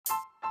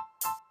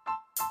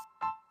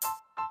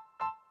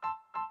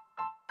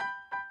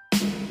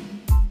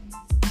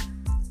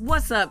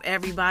What's up,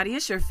 everybody?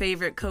 It's your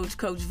favorite coach,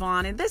 Coach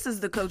Vaughn, and this is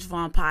the Coach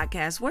Vaughn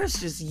podcast where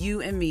it's just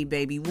you and me,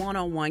 baby,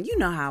 one-on-one. You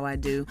know how I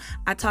do.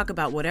 I talk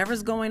about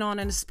whatever's going on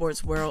in the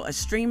sports world, a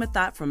stream of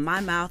thought from my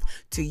mouth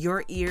to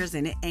your ears,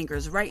 and it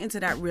anchors right into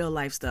that real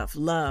life stuff.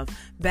 Love,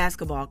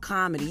 basketball,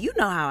 comedy. You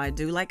know how I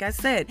do, like I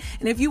said.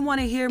 And if you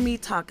want to hear me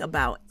talk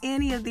about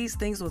any of these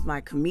things with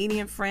my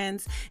comedian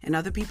friends and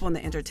other people in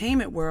the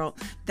entertainment world,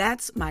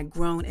 that's my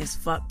Grown as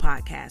Fuck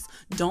podcast.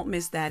 Don't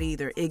miss that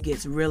either. It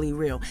gets really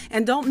real.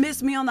 And don't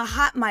miss me on the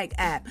Hot Mic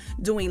app,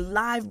 doing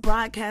live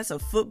broadcasts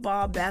of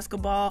football,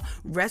 basketball,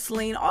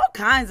 wrestling, all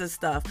kinds of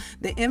stuff.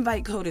 The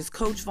invite code is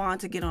Coach Vaughn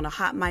to get on the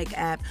Hot Mic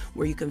app,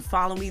 where you can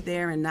follow me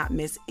there and not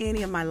miss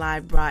any of my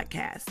live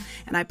broadcasts.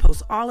 And I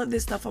post all of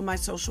this stuff on my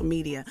social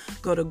media.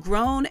 Go to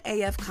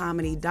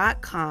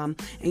grownafcomedy.com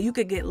and you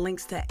could get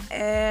links to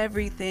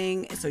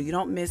everything so you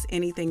don't miss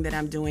anything that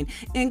I'm doing,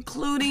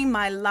 including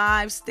my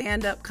live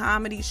stand-up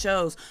comedy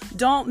shows.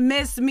 Don't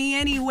miss me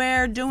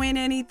anywhere doing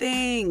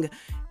anything.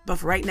 But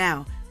for right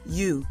now,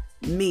 you,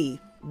 me,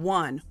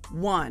 one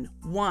on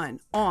one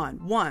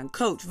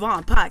Coach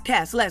Vaughn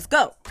podcast. Let's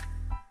go.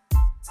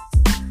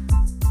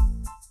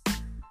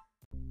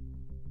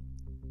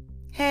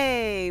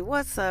 Hey,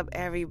 what's up,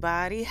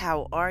 everybody?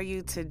 How are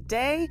you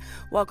today?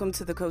 Welcome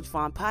to the Coach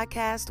Vaughn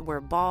podcast,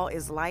 where ball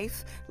is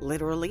life,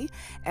 literally,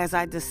 as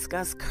I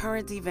discuss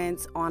current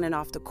events on and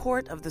off the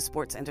court of the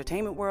sports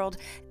entertainment world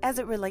as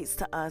it relates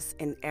to us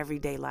in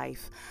everyday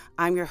life.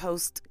 I'm your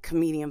host,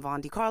 comedian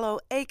Vaughn DiCarlo,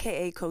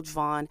 aka Coach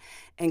Vaughn,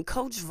 and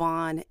Coach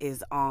Vaughn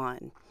is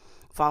on.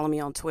 Follow me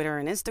on Twitter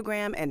and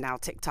Instagram, and now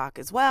TikTok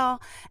as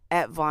well,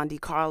 at Vaughn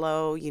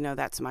DiCarlo. You know,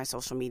 that's my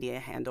social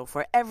media handle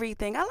for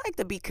everything. I like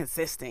to be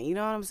consistent, you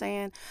know what I'm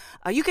saying?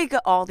 You can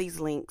get all these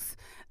links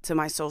to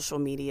my social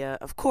media,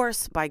 of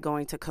course, by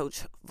going to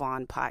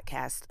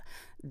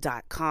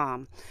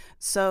CoachVaughnPodcast.com.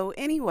 So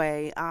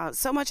anyway,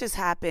 so much has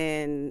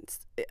happened.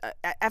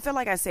 I feel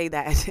like I say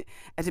that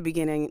at the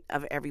beginning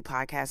of every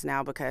podcast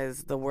now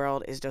because the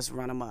world is just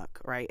run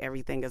amok, right?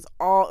 Everything is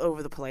all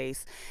over the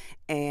place.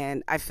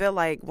 And I feel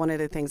like one of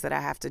the things that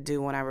I have to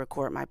do when I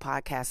record my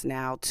podcast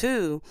now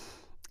too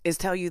is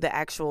tell you the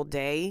actual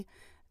day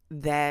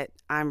that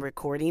I'm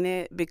recording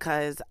it,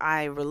 because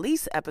I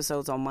release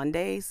episodes on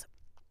Mondays.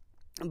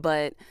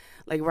 But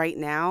like right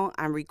now,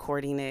 I'm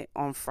recording it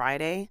on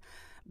Friday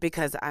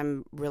because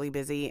I'm really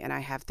busy and I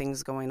have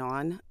things going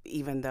on.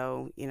 Even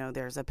though, you know,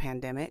 there's a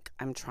pandemic,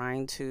 I'm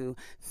trying to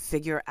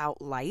figure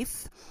out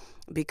life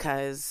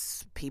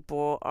because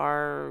people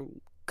are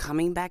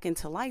coming back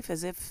into life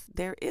as if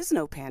there is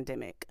no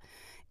pandemic.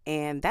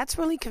 And that's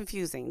really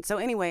confusing. So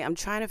anyway, I'm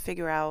trying to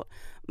figure out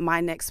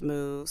my next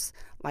moves,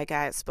 like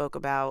I spoke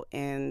about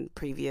in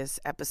previous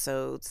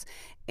episodes.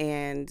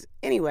 And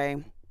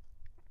anyway,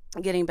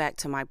 getting back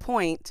to my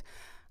point,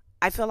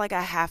 I feel like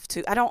I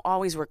don't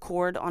always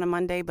record on a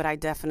Monday, but I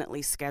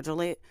definitely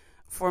schedule it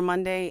for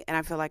Monday. And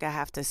I feel like I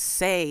have to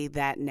say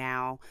that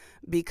now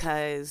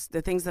because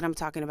the things that I'm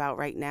talking about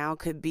right now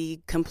could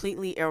be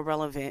completely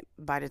irrelevant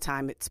by the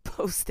time it's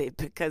posted,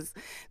 because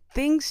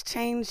things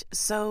change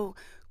so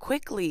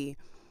quickly,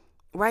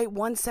 right?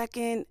 1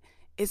 second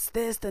it's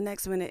this, the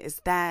next minute is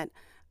that.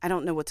 I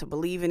don't know what to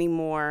believe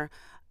anymore.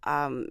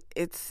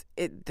 It's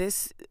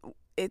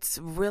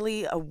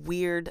really a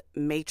weird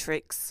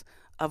matrix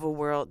of a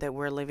world that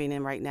we're living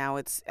in right now.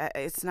 It's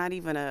not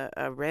even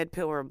a red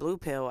pill or a blue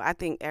pill. I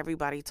think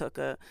everybody took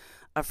a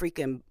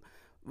freaking,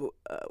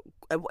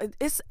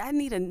 I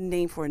need a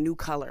name for a new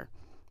color.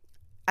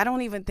 I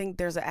don't even think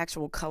there's an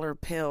actual color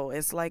pill.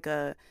 It's like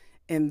a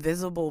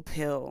invisible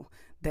pill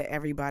that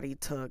everybody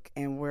took,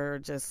 and we're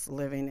just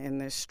living in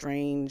this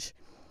strange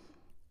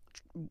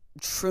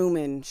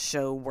Truman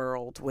Show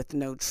world with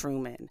no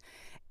Truman.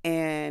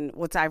 And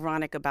what's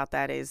ironic about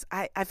that is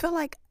I feel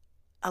like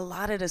a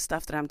lot of the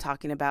stuff that I'm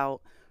talking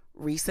about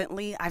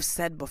recently, I've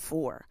said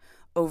before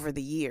over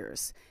the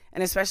years.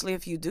 And especially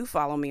if you do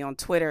follow me on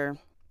Twitter,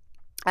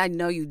 I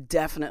know you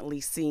definitely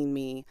seen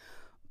me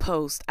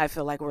post, I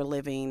feel like we're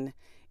living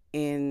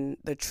in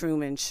the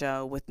Truman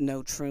Show with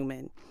no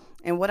Truman.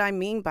 And what I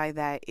mean by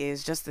that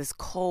is just this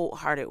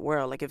cold-hearted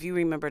world. Like if you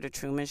remember the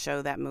Truman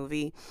Show, that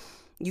movie,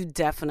 you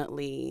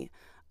definitely,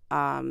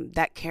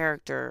 that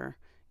character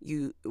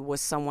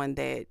was someone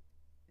that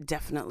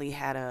definitely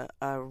had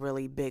a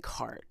really big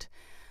heart.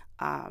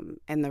 And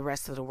the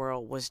rest of the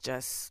world was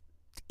just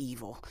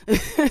evil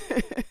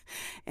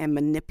and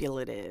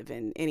manipulative.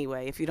 And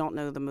anyway, if you don't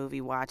know the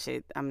movie, watch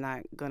it. I'm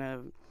not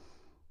going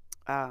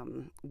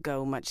to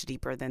go much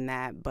deeper than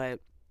that. But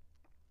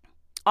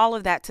all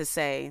of that to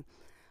say,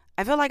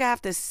 I feel like I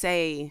have to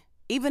say,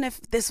 even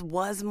if this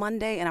was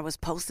Monday and I was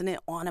posting it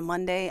on a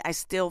Monday, I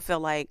still feel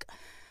like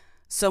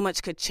so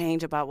much could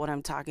change about what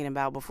I'm talking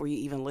about before you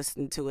even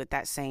listen to it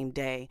that same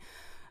day.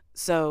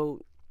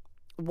 So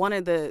one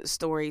of the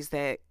stories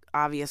that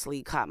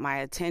obviously caught my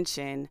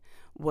attention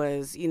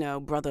was, you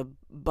know, Brother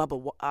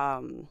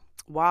Bubba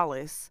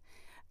Wallace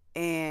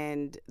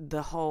and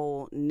the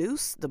whole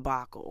noose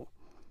debacle.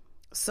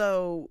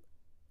 So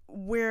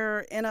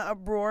we're in an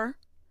uproar.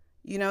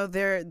 You know,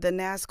 the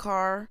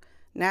NASCAR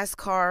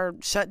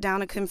NASCAR shut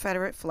down a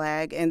Confederate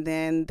flag, and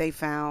then they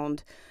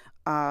found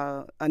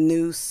a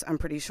noose. I'm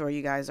pretty sure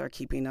you guys are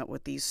keeping up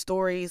with these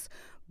stories,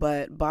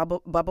 but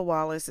Bubba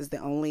Wallace is the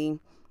only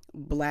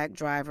black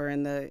driver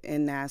in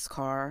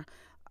NASCAR,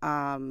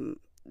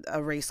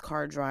 a race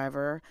car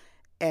driver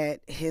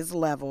at his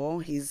level.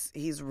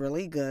 He's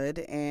really good,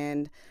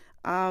 and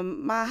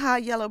my high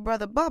yellow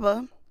brother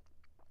Bubba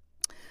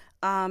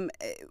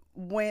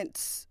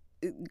went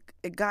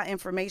got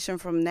information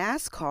from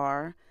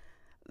NASCAR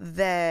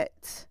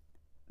that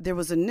there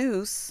was a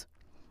noose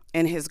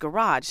in his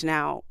garage.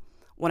 Now,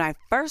 when I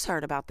first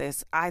heard about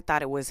this, I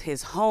thought it was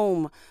his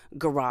home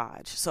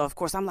garage. So, of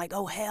course, I'm like,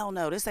 oh, hell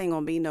no, this ain't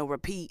going to be no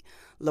repeat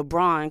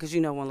LeBron. Because,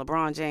 when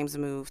LeBron James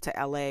moved to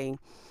L.A.,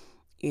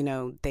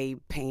 they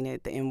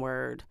painted the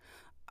N-word,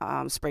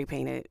 spray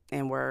painted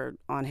N-word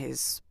on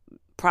his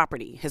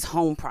property, his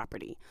home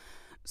property.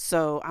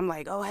 So I'm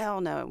like, oh, hell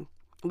no.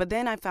 But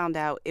then I found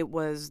out it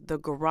was the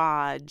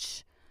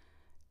garage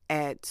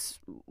at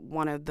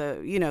one of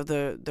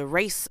the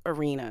race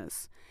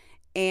arenas.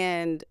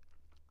 And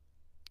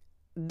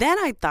then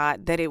I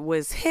thought that it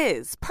was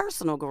his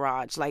personal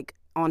garage, like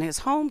on his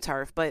home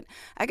turf. But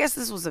I guess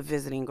this was a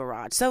visiting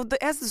garage. So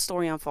as the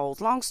story unfolds,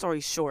 long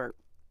story short,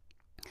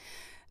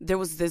 there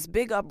was this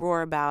big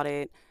uproar about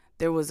it.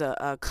 There was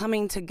a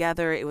coming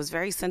together. It was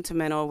very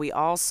sentimental. We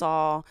all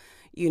saw,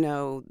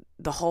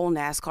 the whole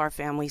NASCAR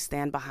family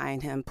stand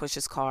behind him, push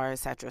his car, et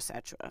cetera, et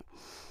cetera.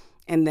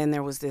 And then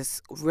there was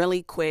this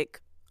really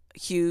quick,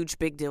 huge,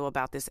 big deal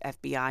about this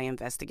FBI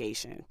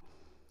investigation.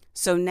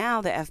 So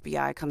now the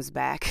FBI comes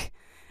back.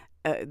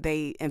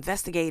 They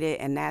investigate it,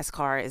 and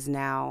NASCAR is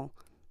now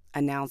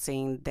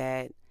announcing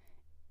that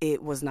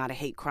it was not a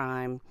hate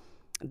crime,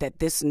 that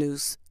this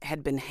noose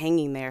had been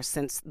hanging there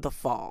since the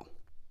fall.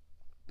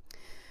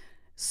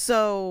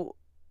 So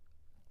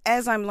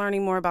as I'm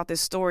learning more about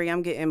this story,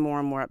 I'm getting more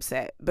and more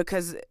upset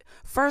because,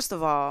 first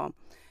of all,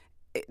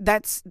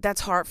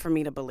 that's hard for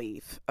me to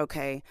believe,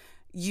 okay?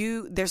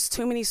 There's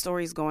too many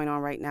stories going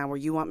on right now where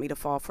you want me to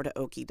fall for the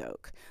okie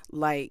doke.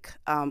 Like,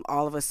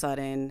 all of a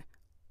sudden,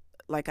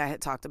 like I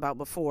had talked about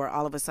before,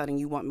 all of a sudden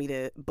you want me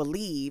to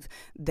believe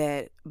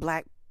that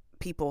black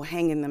people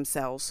hanging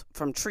themselves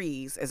from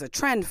trees is a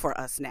trend for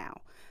us now.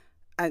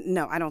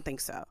 No, I don't think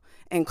so.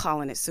 And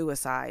calling it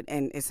suicide,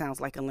 and it sounds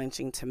like a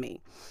lynching to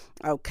me.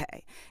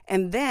 Okay.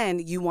 And then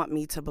you want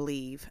me to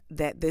believe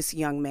that this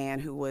young man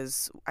who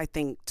was, I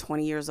think,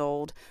 20 years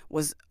old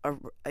was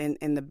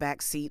in the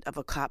back seat of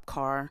a cop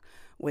car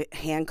with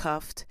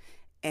handcuffed,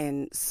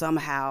 and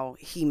somehow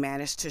he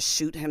managed to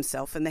shoot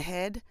himself in the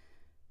head.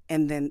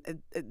 And then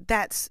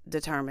that's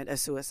determined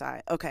as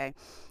suicide. Okay.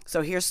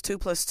 So here's 2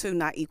 + 2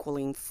 not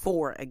equaling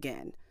 4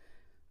 again.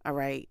 All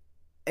right.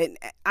 And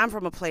I'm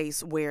from a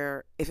place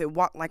where if it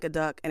walked like a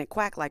duck and it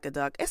quacked like a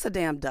duck, it's a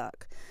damn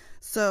duck.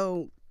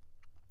 So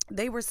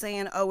they were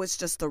saying, oh, it's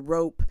just the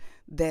rope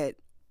that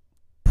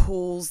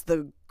pulls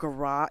the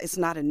garage. It's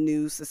not a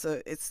noose.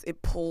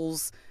 It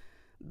pulls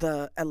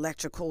the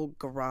electrical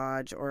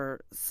garage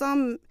or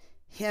some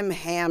ham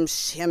shim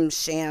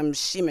sham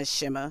shimma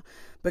shimma.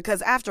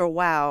 Because after a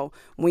while,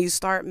 when you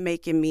start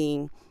making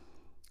me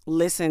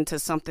listen to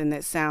something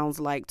that sounds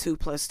like 2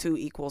 +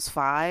 2 =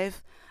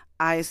 5,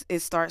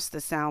 it starts to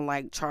sound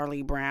like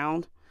Charlie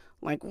Brown,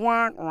 like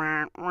wah,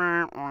 wah,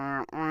 wah,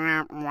 wah,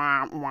 wah,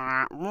 wah,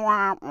 wah,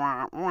 wah,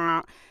 wah,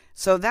 wah.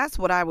 So that's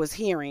what I was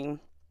hearing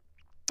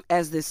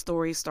as this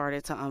story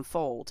started to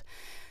unfold.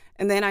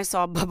 And then I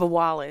saw Bubba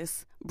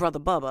Wallace, Brother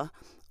Bubba,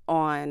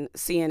 on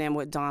CNN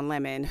with Don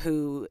Lemon,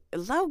 who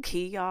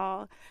low-key,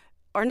 y'all,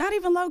 or not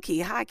even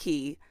low-key,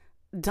 high-key,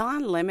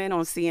 Don Lemon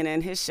on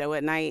CNN, his show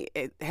at night,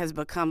 it has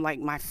become like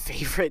my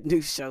favorite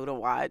news show to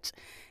watch.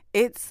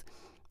 It's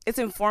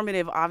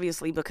informative,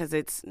 obviously, because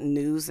it's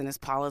news and it's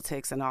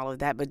politics and all of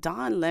that. But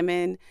Don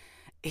Lemon,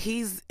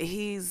 he's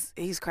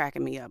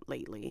cracking me up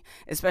lately,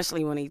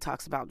 especially when he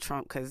talks about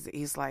Trump, because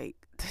he's like,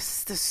 this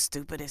is the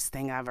stupidest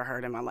thing I ever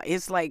heard in my life.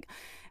 It's like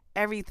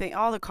everything,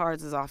 all the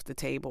cards is off the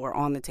table or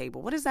on the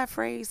table. What is that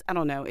phrase? I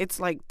don't know. It's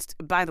like,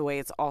 by the way,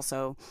 it's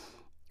also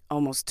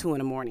almost 2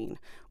 a.m.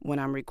 when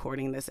I'm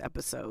recording this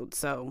episode.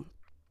 So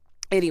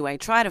anyway,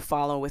 try to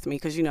follow with me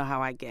because you know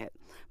how I get.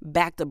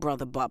 Back to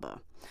Brother Bubba.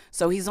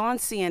 So he's on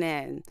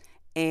CNN,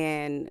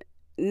 and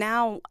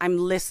now I'm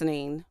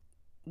listening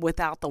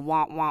without the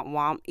womp, womp,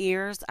 womp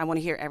ears. I want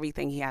to hear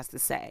everything he has to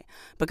say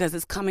because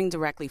it's coming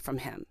directly from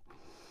him.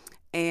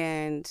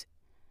 And,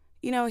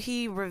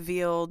 he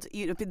revealed,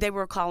 they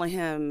were calling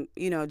him,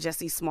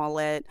 Jussie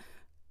Smollett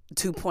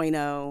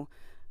 2.0,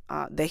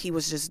 that he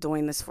was just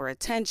doing this for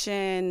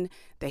attention,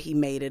 that he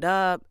made it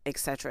up, et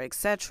cetera, et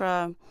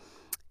cetera.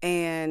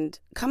 And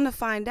come to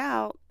find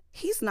out,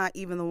 he's not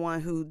even the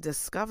one who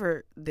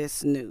discovered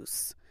this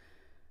noose.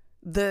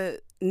 The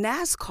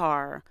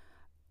NASCAR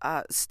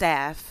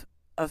staff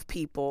of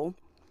people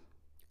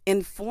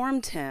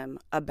informed him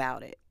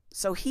about it.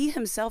 So he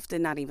himself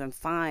did not even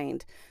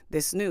find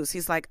this noose.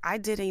 He's like,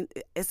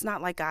 it's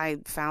not like I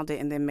found it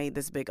and then made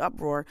this big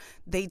uproar.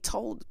 They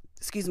told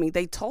me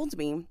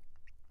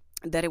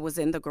that it was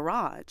in the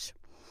garage.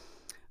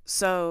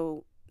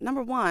 So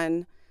number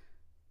one,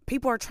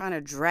 people are trying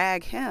to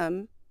drag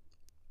him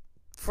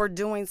for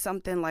doing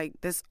something like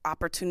this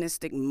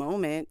opportunistic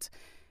moment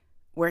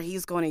where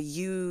he's going to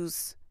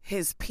use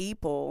his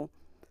people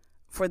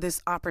for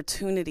this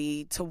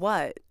opportunity to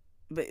what?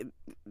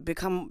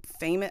 Become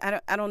famous?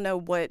 I don't know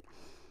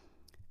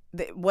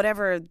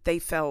whatever they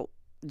felt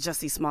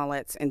Jussie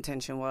Smollett's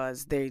intention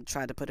was, they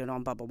tried to put it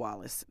on Bubba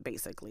Wallace,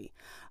 basically.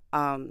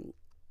 And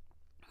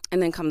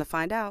then come to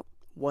find out,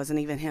 wasn't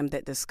even him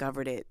that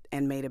discovered it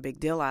and made a big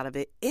deal out of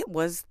it. It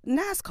was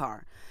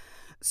NASCAR.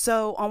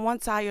 So on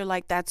one side, you're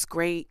like, that's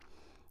great.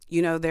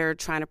 You know, they're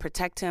trying to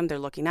protect him. They're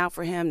looking out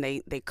for him.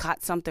 They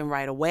caught something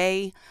right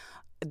away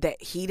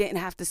that he didn't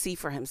have to see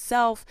for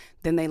himself.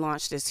 Then they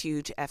launched this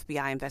huge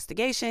FBI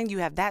investigation. You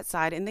have that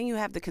side. And then you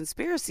have the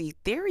conspiracy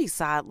theory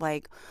side.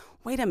 Like,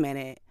 wait a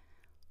minute.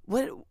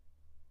 What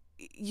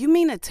you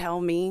mean to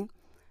tell me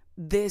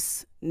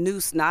this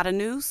noose, not a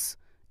noose?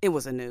 It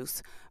was a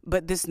noose.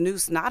 But this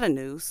noose, not a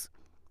noose,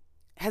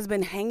 has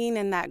been hanging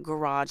in that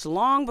garage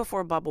long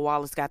before Bubba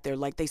Wallace got there.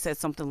 Like they said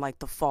something like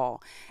the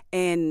fall.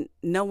 And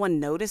no one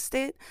noticed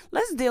it.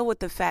 Let's deal with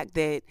the fact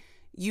that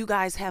you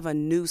guys have a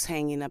noose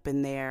hanging up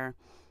in there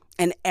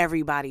and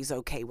everybody's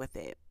okay with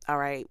it. All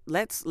right.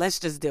 Let's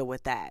just deal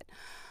with that.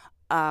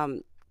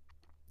 And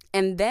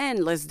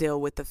then let's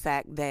deal with the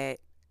fact that,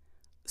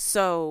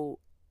 so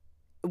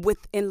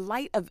in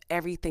light of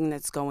everything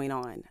that's going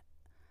on,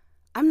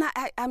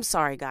 I'm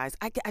sorry, guys.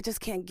 I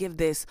just can't give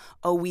this,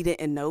 oh, we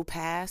didn't know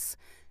pass.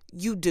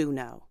 You do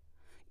know.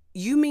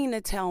 You mean to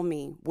tell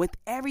me with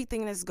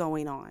everything that's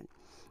going on,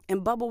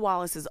 and Bubba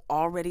Wallace is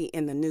already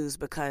in the news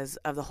because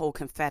of the whole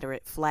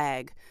Confederate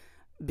flag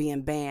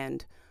being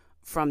banned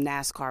from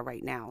NASCAR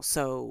right now.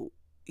 So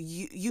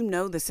you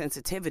know the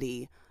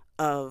sensitivity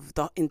of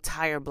the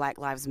entire Black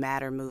Lives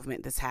Matter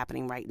movement that's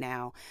happening right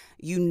now.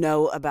 You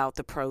know about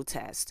the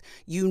protest.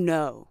 You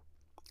know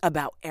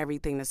about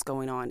everything that's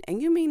going on.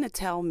 And you mean to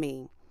tell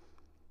me,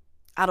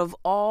 out of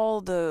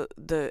all the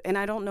and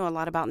I don't know a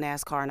lot about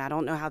NASCAR and I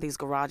don't know how these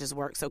garages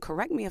work, so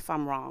correct me if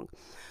I'm wrong,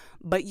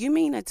 but you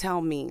mean to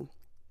tell me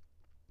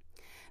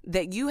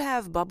that you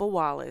have Bubba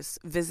Wallace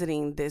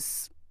visiting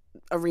this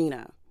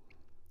arena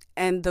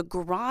and the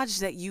garage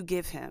that you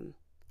give him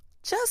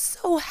just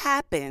so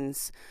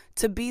happens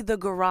to be the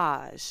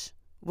garage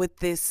with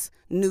this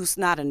noose,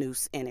 not a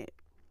noose in it?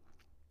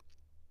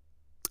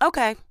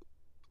 Okay.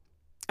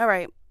 All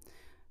right.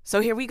 So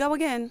here we go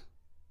again.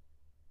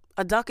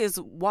 A duck is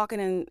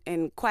walking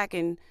and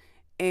quacking,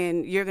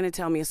 and you're going to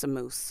tell me it's a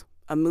moose,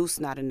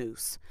 not a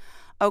noose.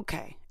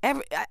 Okay.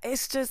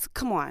 It's just,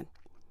 come on.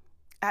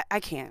 I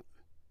can't.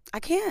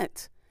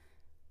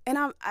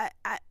 And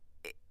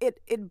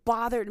it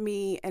bothered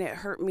me and it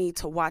hurt me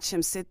to watch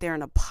him sit there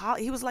and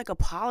he was like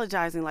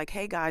apologizing, like,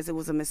 hey guys, it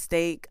was a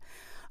mistake.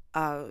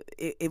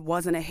 It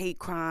wasn't a hate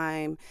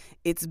crime.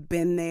 It's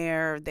been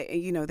there.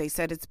 They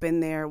said it's been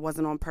there. It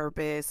wasn't on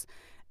purpose,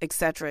 et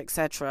cetera, et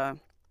cetera.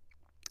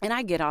 And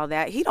I get all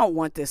that. He don't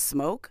want this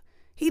smoke.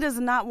 He does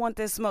not want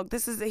this smoke.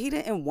 He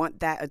didn't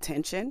want that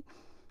attention.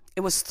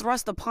 It was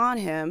thrust upon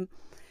him.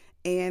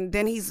 And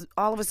then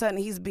all of a sudden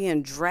he's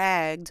being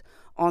dragged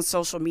on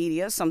social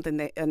media,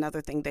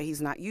 another thing that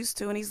he's not used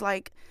to. And he's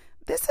like,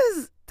 this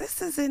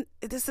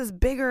is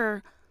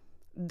bigger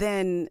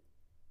than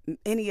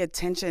any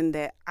attention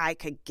that I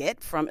could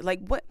get from it.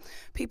 Like, what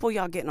people,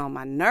 y'all getting on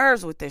my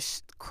nerves with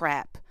this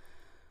crap.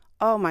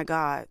 Oh my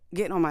God,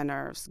 getting on my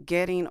nerves.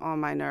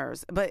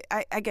 But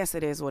I guess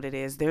it is what it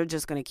is. They're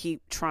just going to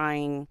keep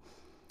trying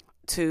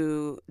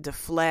to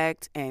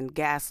deflect and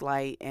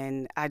gaslight.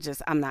 And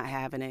I'm not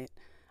having it.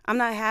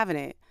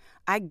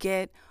 I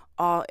get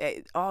all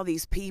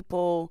these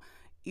people,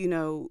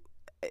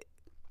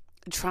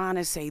 trying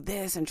to say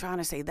this and trying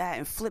to say that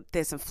and flip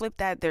this and flip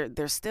that.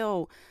 They're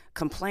still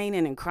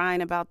complaining and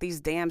crying about these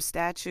damn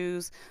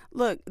statues.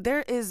 Look,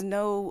 there's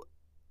no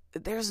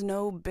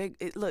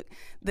big, look,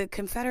 the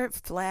Confederate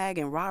flag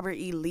and Robert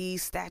E. Lee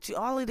statue,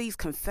 all of these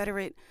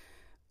Confederate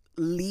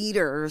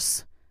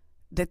leaders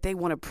that they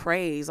want to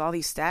praise, all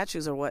these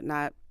statues or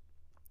whatnot,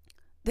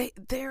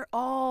 they're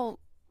all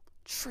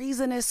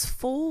treasonous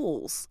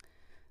fools.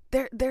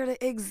 They're the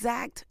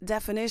exact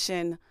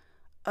definition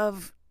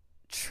of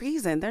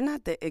treason. They're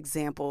not the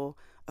example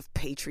of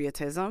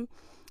patriotism.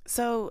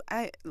 So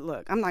I'm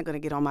not going to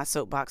get on my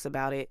soapbox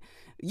about it.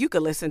 You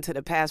could listen to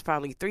the past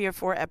probably 3 or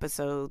 4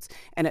 episodes,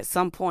 and at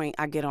some point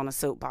I get on a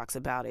soapbox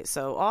about it.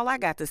 So all I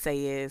got to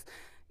say is,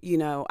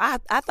 I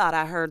thought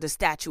I heard the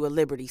Statue of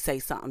Liberty say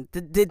something.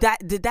 Did that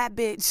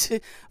bitch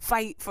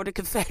fight for the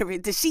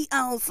Confederate? Did she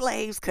own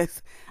slaves?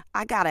 Because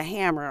I got a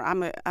hammer.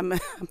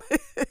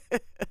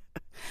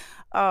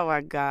 Oh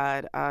my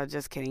God.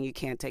 Just kidding. You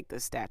can't take the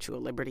Statue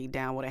of Liberty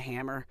down with a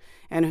hammer.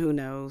 And who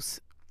knows?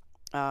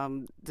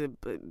 The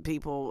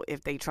people,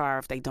 if they try or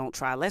if they don't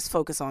try, let's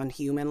focus on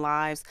human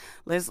lives.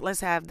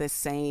 Let's have the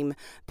same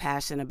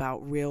passion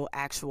about real,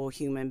 actual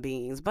human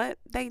beings. But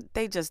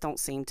they just don't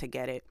seem to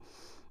get it.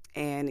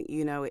 And,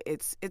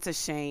 it's a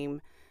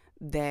shame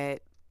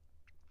that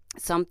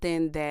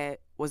something that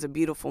was a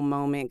beautiful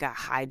moment got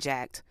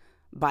hijacked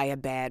by a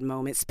bad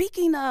moment.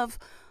 Speaking of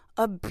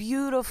a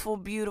beautiful,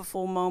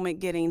 beautiful moment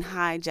getting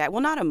hijacked.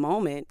 Well, not a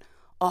moment,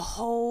 a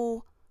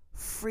whole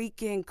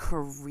freaking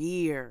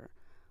career.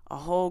 A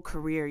whole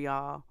career,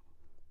 y'all.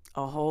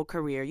 A whole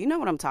career. You know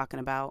what I'm talking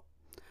about.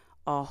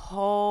 A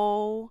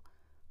whole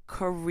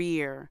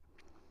career.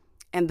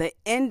 And the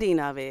ending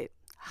of it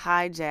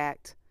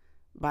hijacked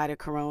by the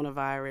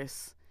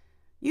coronavirus.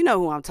 You know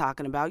who I'm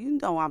talking about. You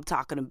know I'm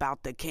talking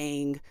about the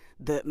king,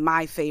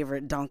 my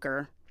favorite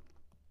dunker.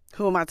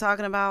 Who am I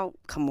talking about?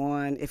 Come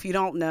on. If you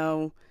don't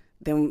know,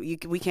 then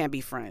we can't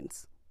be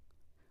friends.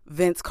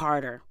 Vince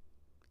Carter.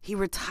 He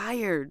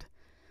retired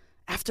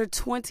after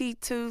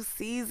 22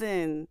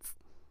 seasons.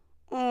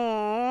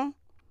 Aww.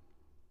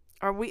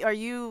 Are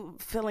you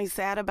feeling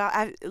sad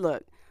about?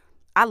 Look,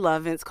 I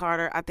love Vince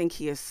Carter. I think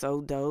he is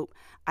so dope.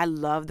 I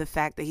love the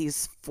fact that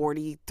he's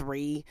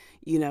 43,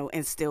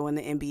 and still in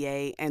the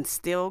NBA and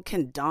still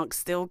can dunk,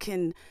 still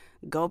can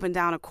go up and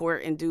down a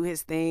court and do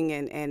his thing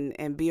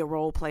and be a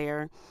role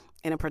player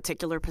in a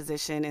particular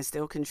position and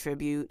still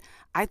contribute.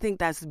 I think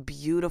that's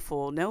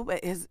beautiful. No,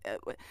 but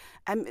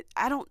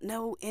I don't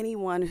know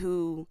anyone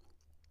who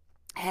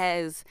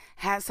has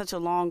had such a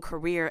long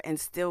career and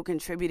still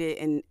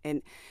contributed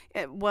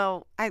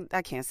well,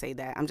 I can't say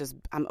that.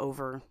 I'm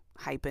over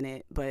hyping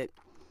it, but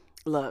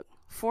look,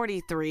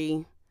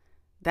 43,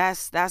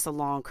 that's a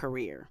long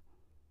career.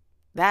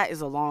 That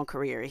is a long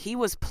career. He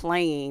was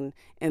playing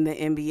in the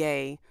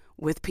NBA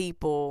with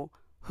people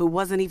who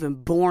wasn't even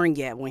born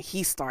yet when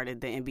he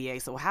started the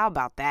NBA. So how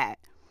about that?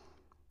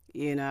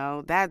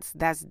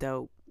 That's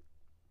dope.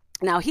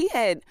 Now, he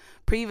had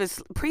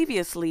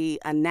previously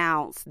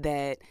announced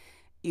that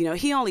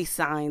he only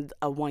signed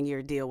a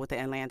 1-year deal with the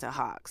Atlanta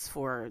Hawks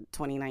for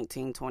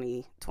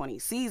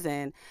 2019-2020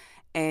 season,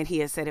 and he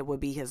had said it would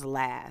be his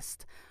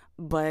last.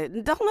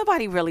 But don't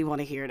nobody really want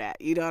to hear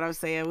that. You know what I'm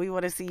saying? We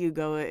want to see you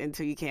go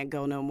until you can't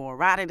go no more.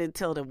 Ride it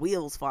until the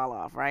wheels fall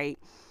off, right?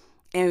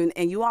 And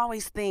you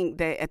always think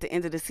that at the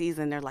end of the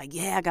season, they're like,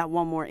 yeah, I got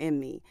one more in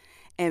me.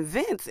 And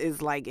Vince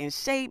is like in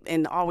shape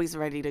and always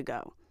ready to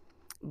go.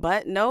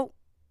 But nope.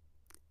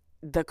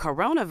 The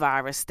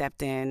coronavirus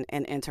stepped in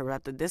and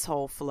interrupted this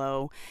whole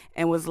flow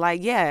and was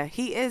like, yeah,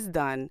 he is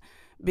done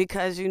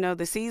because,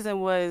 the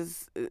season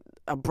was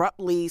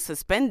abruptly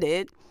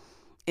suspended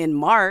in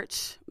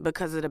March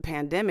because of the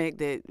pandemic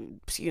that,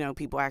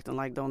 people acting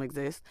like don't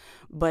exist,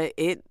 but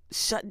it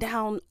shut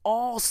down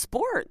all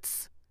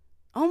sports.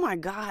 Oh my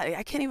God,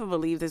 I can't even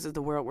believe this is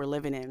the world we're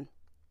living in.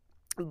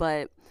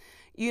 But,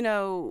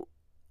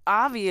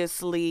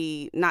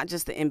 obviously not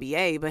just the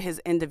NBA, but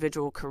his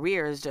individual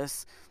career is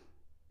just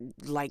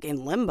like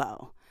in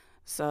limbo.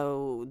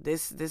 So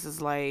this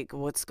is like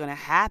what's going to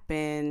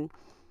happen.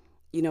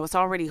 It's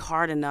already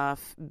hard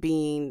enough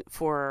being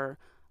for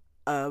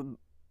a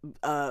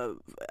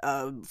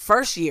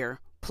first year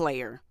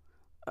player.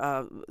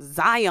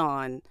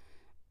 Zion,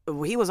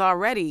 he was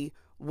already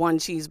one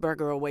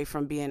cheeseburger away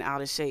from being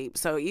out of shape.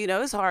 So,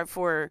 it's hard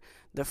for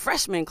the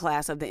freshman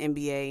class of the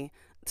NBA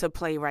to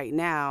play right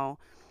now,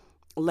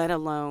 let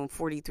alone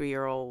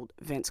 43-year-old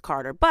Vince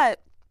Carter.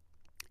 But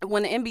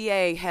when the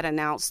NBA had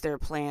announced their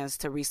plans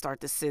to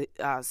restart the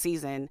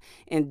season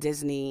in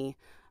Disney,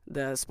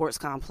 the sports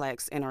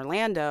complex in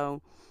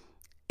Orlando,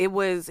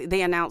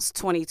 they announced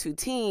 22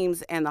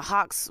 teams, and the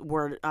Hawks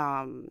were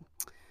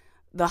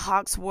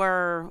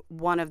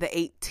one of the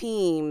 8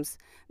 teams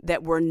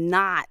that were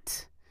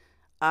not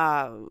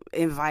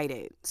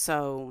invited.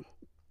 So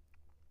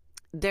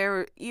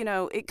there,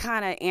 it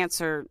kind of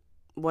answered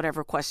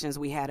whatever questions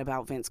we had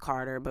about Vince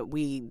Carter, but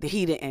he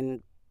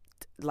didn't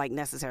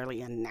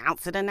necessarily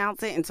announce it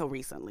until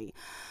recently.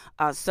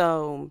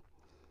 So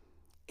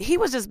he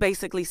was just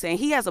basically saying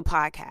he has a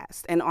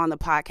podcast, and on the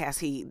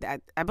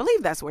podcast I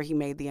believe that's where he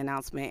made the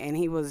announcement, and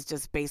he was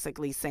just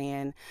basically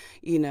saying,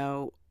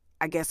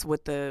 I guess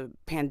with the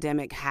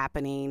pandemic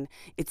happening,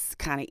 it's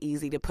kind of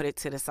easy to put it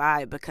to the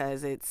side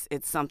because it's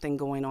something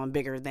going on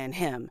bigger than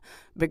him,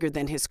 bigger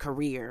than his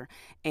career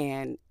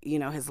and,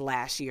 his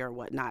last year or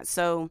whatnot.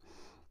 So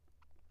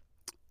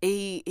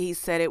he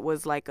said it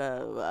was like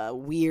a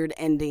weird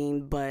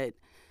ending, but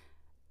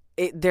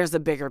there's a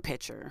bigger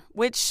picture,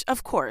 which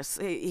of course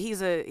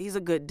he's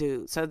a good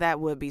dude. So that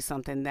would be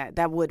something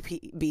that would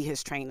be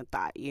his train of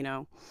thought,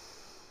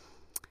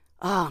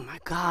 Oh my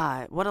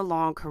God, what a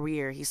long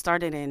career. He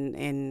started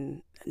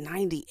in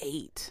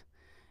 98.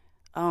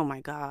 Oh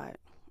my God.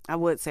 I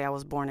would say I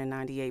was born in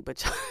 98,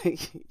 but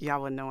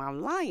y'all would know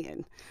I'm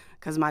lying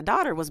because my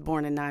daughter was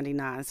born in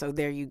 99. So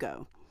there you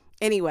go.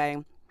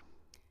 Anyway,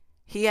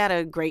 he had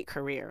a great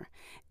career,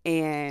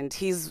 and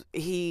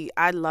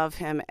I love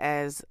him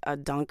as a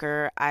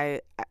dunker.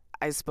 I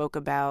spoke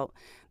about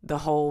the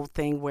whole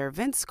thing where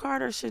Vince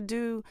Carter should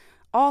do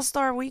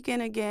All-Star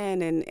Weekend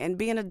again and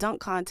be in a dunk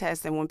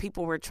contest. And when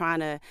people were trying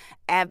to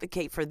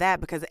advocate for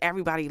that, because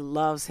everybody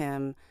loves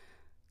him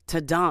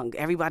to dunk,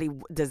 everybody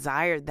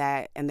desired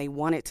that and they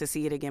wanted to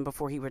see it again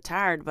before he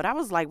retired. But I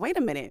was like, wait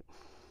a minute.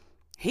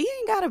 He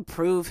ain't got to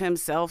prove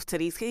himself to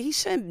these kids. He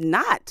should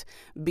not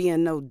be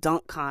in no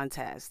dunk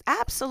contest.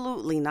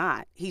 Absolutely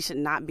not. He should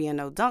not be in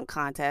no dunk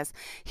contest.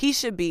 He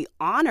should be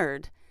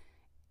honored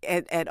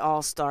at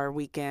All-Star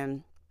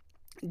Weekend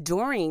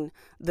during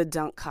the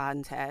dunk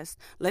contest.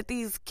 Let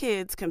these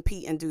kids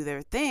compete and do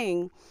their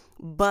thing,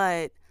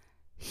 but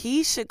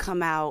he should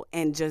come out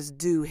and just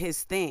do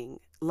his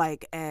thing,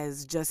 like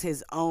as just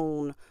his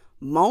own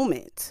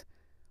moment.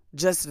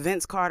 Just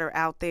Vince Carter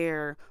out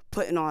there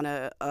putting on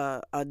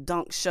a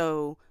dunk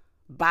show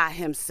by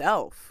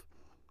himself.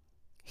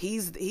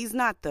 He's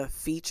not the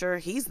feature,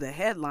 he's the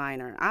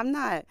headliner. I'm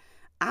not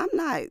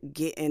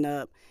getting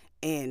up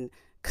and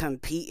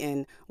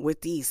competing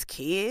with these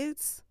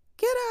kids.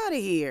 Get out of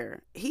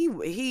here. He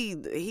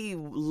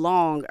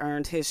long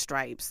earned his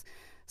stripes.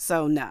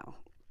 So no.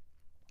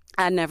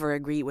 I never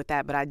agreed with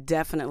that, but I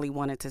definitely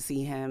wanted to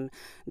see him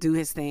do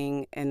his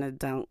thing in the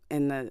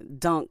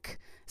dunk,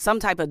 some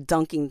type of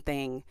dunking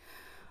thing.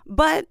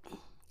 But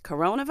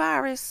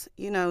coronavirus,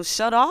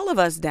 shut all of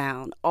us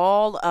down,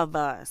 all of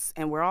us,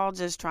 and we're all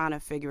just trying to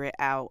figure it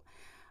out.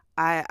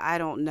 I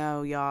don't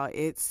know, y'all.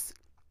 It's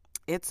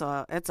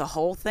a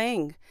whole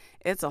thing.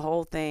 It's a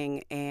whole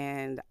thing,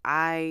 and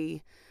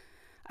I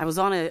was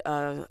on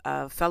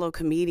a fellow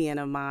comedian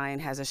of mine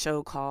has a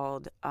show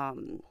called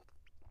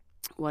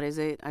what is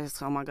it?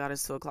 Oh my God,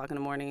 it's 2:00 in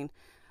the morning.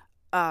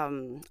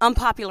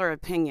 Unpopular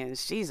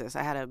Opinions. Jesus,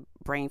 I had a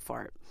brain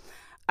fart.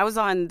 I was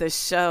on the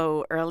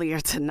show earlier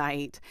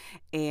tonight,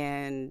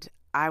 and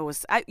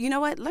you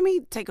know what? Let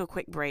me take a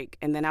quick break,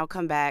 and then I'll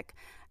come back.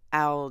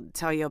 I'll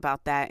tell you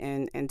about that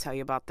and tell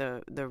you about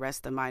the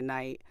rest of my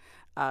night.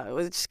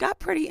 It just got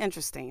pretty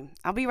interesting.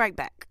 I'll be right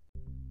back.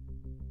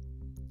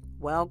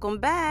 Welcome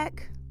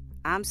back.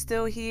 I'm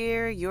still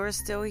here. You're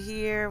still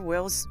here.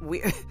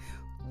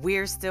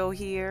 We're still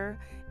here.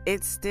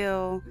 It's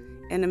still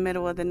in the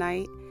middle of the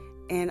night,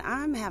 and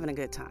I'm having a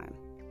good time.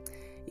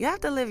 You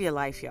have to live your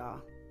life,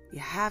 y'all. You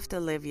have to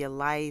live your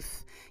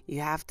life.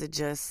 You have to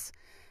just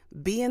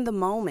be in the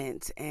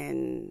moment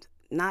and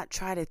not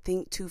try to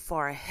think too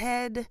far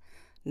ahead,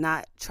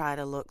 not try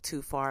to look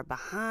too far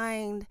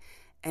behind,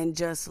 and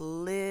just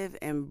live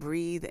and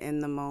breathe in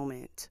the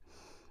moment.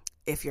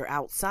 If you're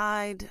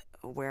outside,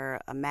 wear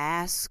a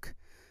mask.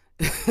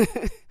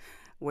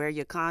 Wear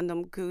your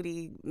condom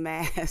cootie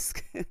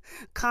mask.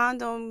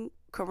 Condom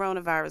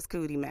coronavirus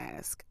cootie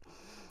mask.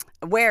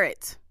 Wear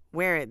it.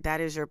 Wear it.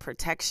 That is your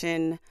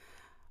protection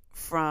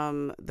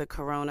from the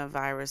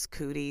coronavirus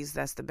cooties.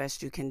 That's the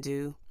best you can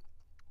do.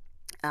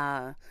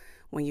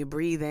 When you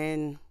breathe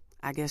in,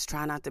 I guess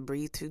try not to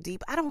breathe too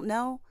deep. I don't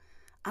know.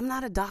 I'm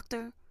not a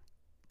doctor,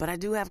 but I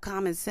do have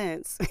common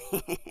sense.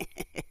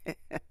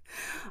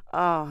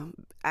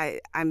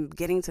 I'm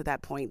getting to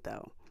that point,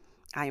 though.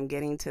 I am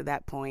getting to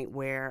that point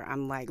where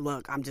I'm like,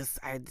 look, I'm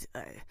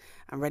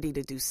ready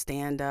to do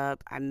stand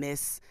up. I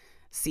miss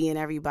seeing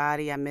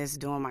everybody. I miss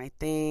doing my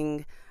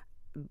thing,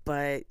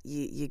 but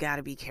you got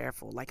to be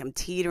careful. Like, I'm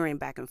teetering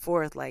back and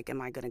forth. Like,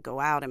 am I going to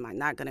go out? Am I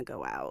not going to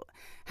go out?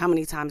 How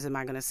many times am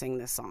I going to sing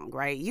this song?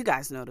 Right? You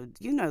guys know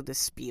the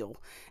spiel,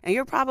 and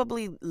you're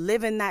probably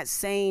living that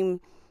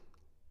same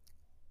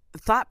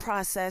thought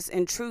process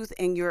and truth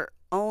in your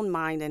own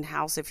mind and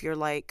house. If you're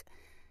like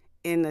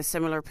in a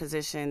similar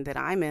position that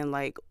I'm in,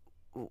 like,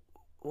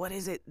 what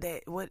is it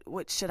that,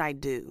 what should I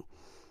do?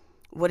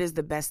 What is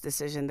the best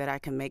decision that I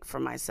can make for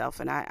myself?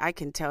 And I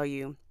can tell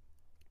you,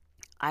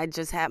 I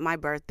just had my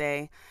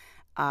birthday.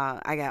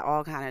 I got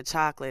all kind of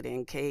chocolate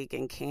and cake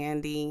and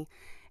candy.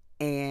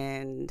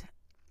 And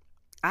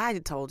I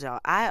told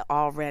y'all, I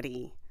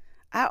already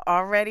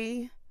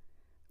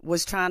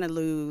was trying to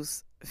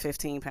lose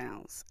 15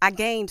 pounds. I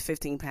gained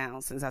 15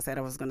 pounds since I said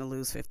I was going to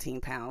lose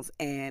 15 pounds.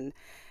 And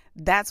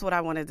that's what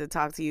I wanted to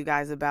talk to you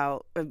guys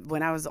about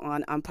when I was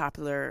on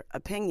Unpopular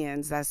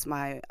Opinions. That's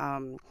my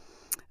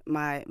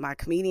my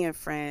comedian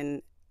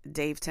friend,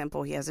 Dave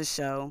Temple. He has a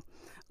show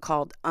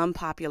called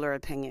Unpopular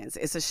Opinions.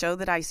 It's a show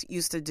that I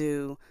used to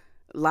do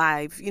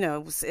live,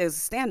 it's a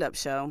stand-up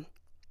show.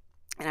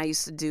 And I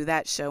used to do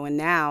that show. And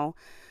now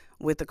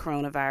with the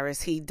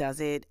coronavirus, he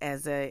does it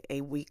as a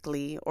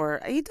weekly,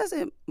 or he does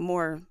it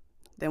more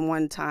than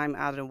one time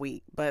out of the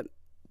week. But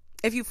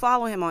if you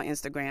follow him on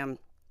Instagram,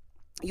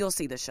 you'll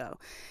see the show.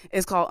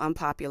 It's called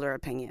Unpopular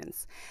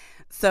Opinions.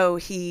 So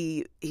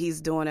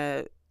he's doing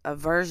a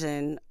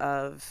version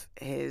of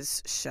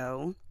his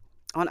show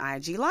on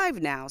IG Live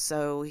now.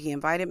 So he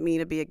invited me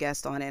to be a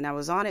guest on it, and I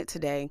was on it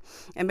today.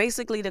 And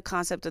basically the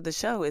concept of the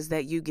show is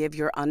that you give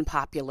your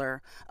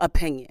unpopular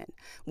opinion.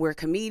 We're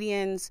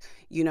comedians,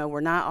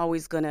 we're not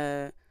always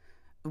gonna,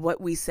 what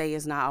we say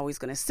is not always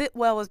gonna sit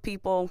well with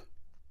people.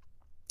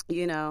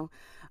 You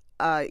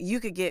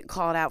could get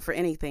called out for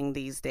anything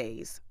these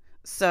days.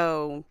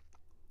 So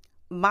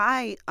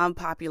my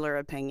unpopular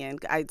opinion,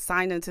 I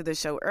signed into the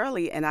show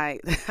early, and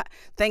I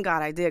thank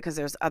God I did, because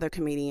there's other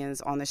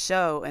comedians on the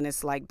show, and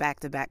it's like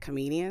back-to-back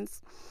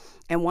comedians.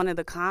 And one of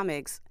the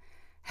comics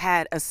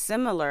had a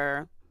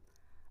similar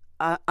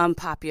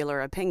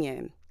unpopular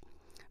opinion,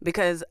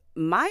 because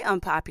my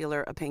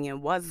unpopular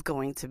opinion was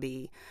going to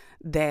be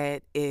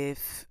that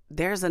if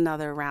there's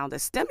another round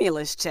of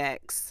stimulus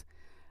checks,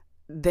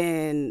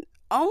 then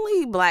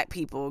only black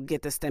people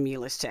get the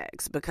stimulus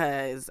checks,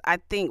 because I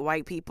think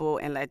white people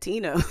and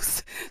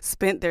Latinos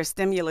spent their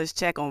stimulus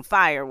check on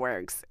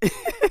fireworks.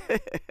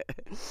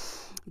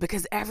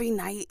 Because every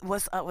night,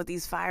 what's up with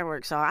these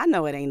fireworks, y'all? I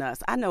know it ain't us.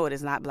 I know it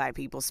is not black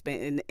people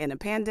spending in a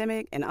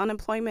pandemic and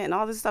unemployment and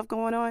all this stuff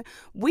going on.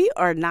 We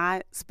are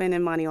not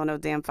spending money on no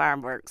damn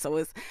fireworks.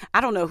 So I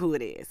don't know who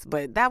it is,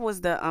 but that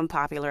was the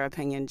unpopular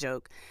opinion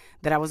joke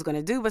that I was going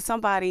to do. But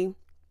somebody,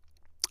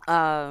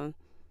 they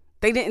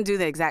didn't do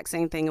the exact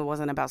same thing. It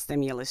wasn't about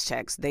stimulus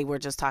checks. They were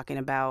just talking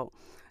about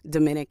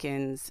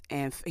Dominicans,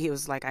 and he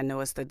was like, I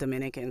know it's the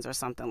Dominicans or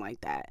something like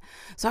that.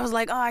 So I was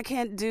like, oh, I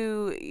can't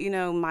do,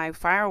 my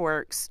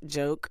fireworks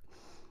joke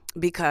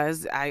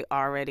because I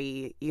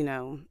already,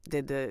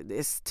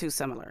 it's too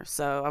similar.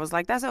 So I was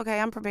like, that's okay.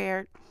 I'm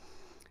prepared.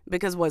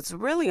 Because what's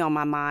really on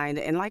my mind,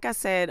 and like I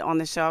said on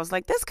the show, I was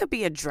like, this could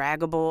be a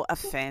draggable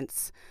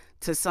offense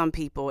to some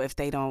people if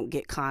they don't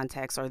get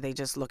context or they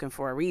just looking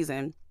for a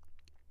reason.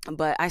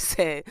 But I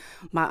said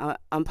my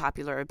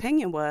unpopular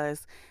opinion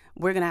was,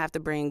 we're going to have to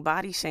bring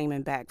body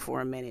shaming back for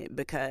a minute,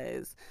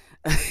 because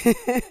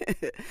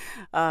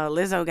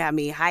Lizzo got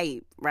me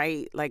hype,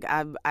 right? Like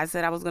I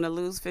said I was going to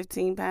lose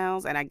 15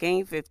 pounds, and I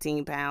gained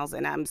 15 pounds,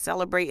 and I'm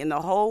celebrating the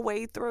whole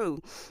way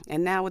through.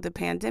 And now with the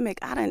pandemic,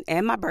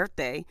 and my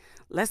birthday,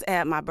 let's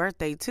add my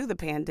birthday to the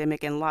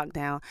pandemic and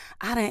lockdown,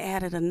 I done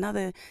added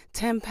another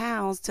 10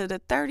 pounds to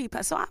the 30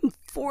 pounds. So I'm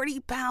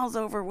 40 pounds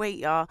overweight,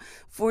 y'all.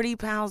 40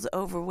 pounds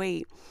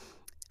overweight.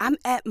 I'm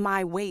at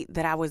my weight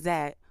that I was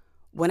at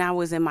when I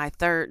was in my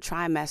third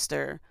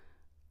trimester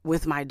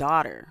with my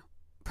daughter,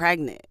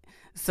 pregnant.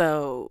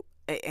 So,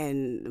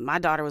 and my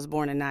daughter was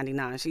born in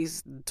 99.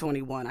 She's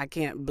 21. I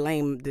can't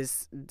blame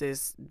this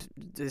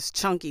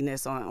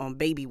chunkiness on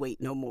baby weight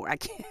no more. I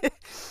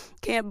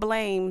can't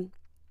blame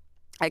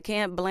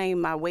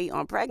my weight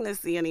on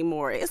pregnancy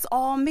anymore. It's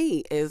all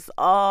me. It's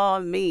all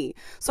me.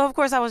 So of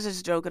course I was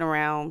just joking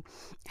around,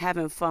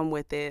 having fun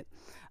with it,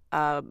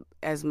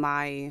 as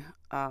my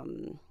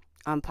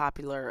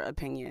unpopular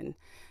opinion.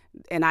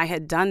 And I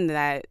had done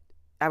that.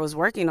 That was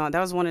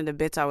one of the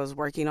bits I was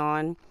working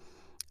on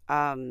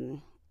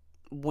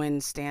when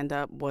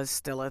stand-up was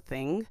still a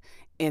thing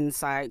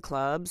inside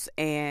clubs.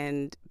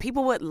 And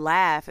people would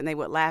laugh, and they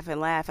would laugh.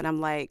 And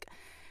I'm like,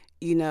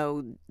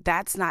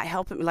 that's not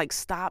helping me. Like,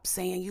 stop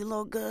saying, you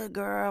look good,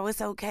 girl.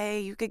 It's okay.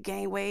 You could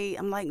gain weight.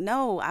 I'm like,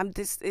 no,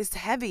 it's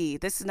heavy.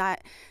 This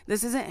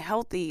isn't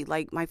healthy.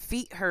 Like, my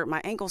feet hurt,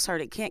 my ankles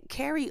hurt. It can't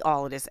carry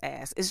all of this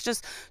ass. It's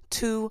just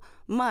too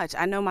much.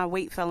 I know my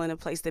weight fell in a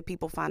place that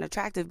people find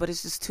attractive, but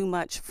it's just too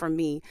much for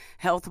me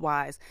health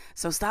wise.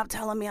 So stop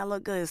telling me I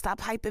look good. Stop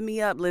hyping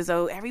me up,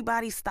 Lizzo.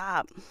 Everybody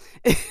stop.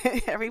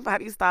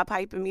 Everybody stop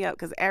hyping me up,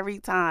 because every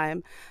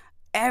time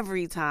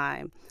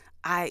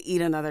I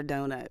eat another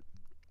donut,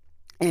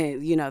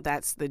 and,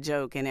 that's the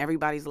joke, and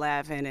everybody's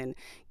laughing and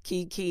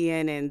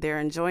kikiing, and they're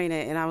enjoying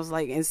it. And I was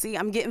like, and see,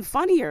 I'm getting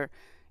funnier.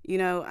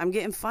 I'm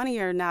getting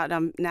funnier now that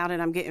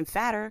I'm getting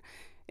fatter,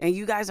 and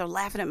you guys are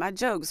laughing at my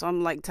jokes. So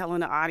I'm like telling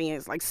the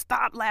audience, like,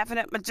 stop laughing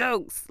at my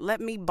jokes. Let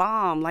me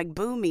bomb, like,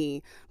 boo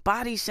me,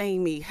 body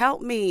shame me,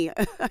 help me.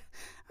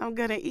 I'm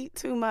going to eat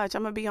too much.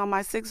 I'm going to be on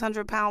my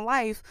 600-pound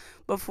life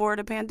before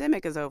the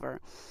pandemic is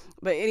over.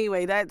 But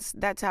anyway,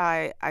 that's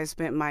how I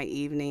spent my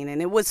evening,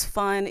 and it was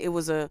fun. It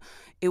was a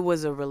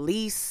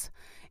release.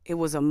 It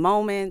was a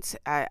moment.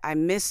 I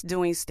miss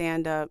doing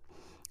stand-up.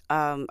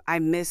 I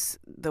miss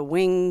the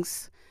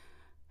wings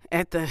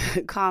at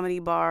the comedy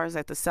bars,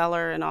 at the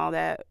Cellar and all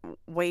that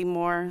way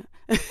more.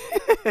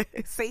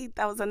 See,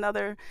 that was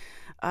another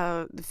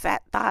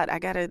fat thought. I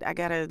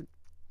gotta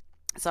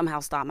somehow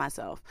stop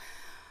myself.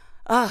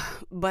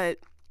 But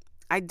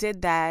I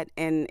did that,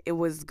 and it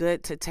was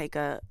good to take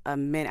a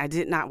minute. I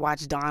did not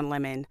watch Don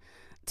Lemon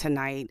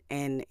tonight,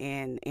 and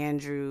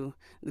Andrew,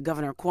 the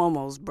Governor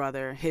Cuomo's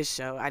brother, his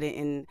show. I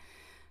didn't,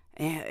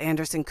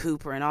 Anderson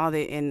Cooper and all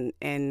the,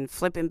 and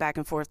flipping back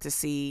and forth to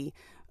see,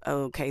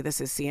 okay,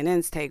 this is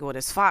CNN's take, what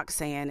is Fox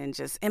saying, and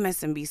just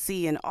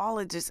MSNBC and all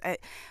of just,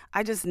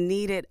 I just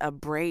needed a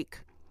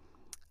break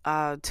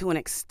to an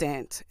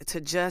extent,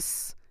 to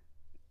just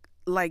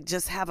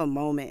have a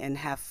moment and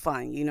have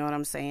fun. You know what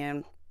I'm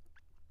saying?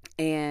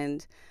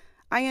 And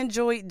I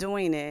enjoyed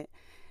doing it.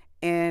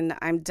 And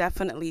I'm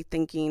definitely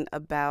thinking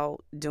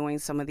about doing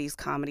some of these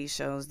comedy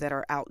shows that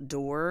are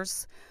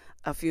outdoors.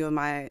 A few of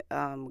my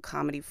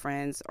comedy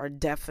friends are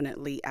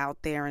definitely out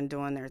there and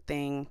doing their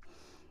thing.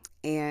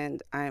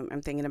 And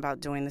I'm thinking about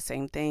doing the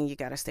same thing. You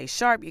got to stay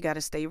sharp. You got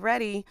to stay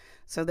ready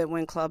so that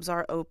when clubs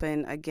are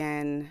open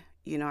again,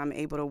 I'm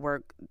able to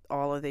work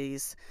all of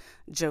these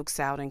jokes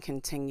out and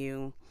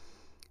continue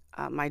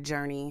my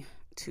journey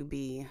to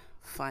be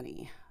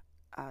funny.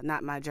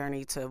 Not my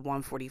journey to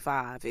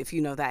 145, if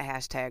you know that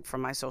hashtag from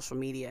my social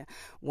media.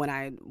 When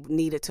I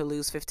needed to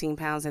lose 15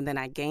 pounds and then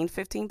I gained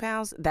 15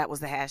 pounds, that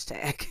was the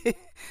hashtag.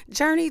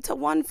 Journey to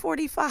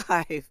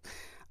 145.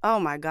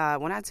 Oh my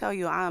God. When I tell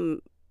you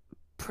I'm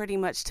pretty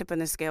much tipping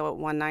the scale at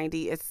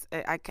 190.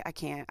 I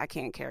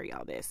can't carry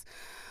all this.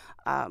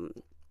 Um,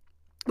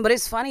 but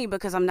it's funny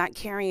because I'm not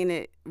carrying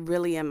it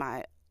really in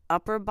my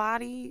upper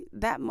body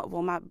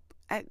well,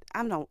 I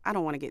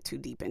don't want to get too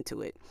deep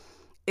into it.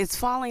 It's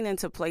falling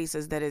into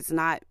places that it's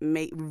not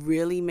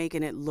really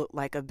making it look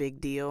like a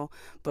big deal.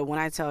 But when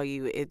I tell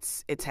you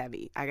it's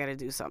heavy, I got to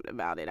do something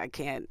about it. I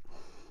can't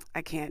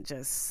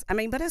just,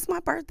 but it's my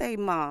birthday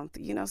month,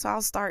 so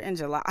I'll start in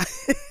July.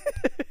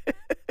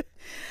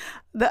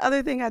 The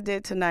other thing I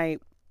did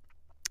tonight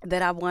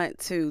that I want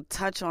to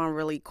touch on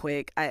really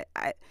quick,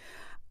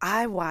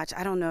 I watch,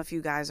 I don't know if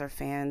you guys are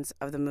fans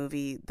of the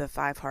movie The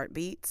Five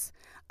Heartbeats.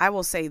 I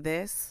will say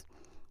this,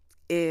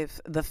 if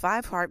The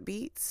Five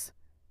Heartbeats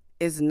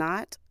is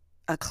not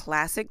a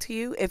classic to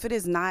you, if it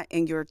is not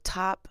in your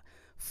top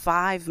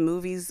 5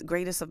 movies,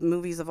 greatest of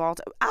movies of all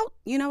time,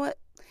 you know what?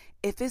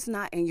 If it's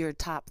not in your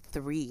top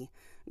 3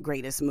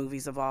 greatest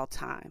movies of all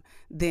time,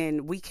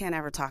 then we can't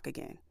ever talk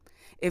again.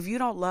 If you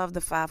don't love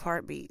The Five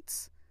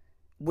Heartbeats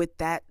with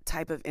that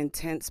type of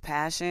intense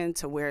passion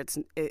to where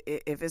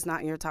if it's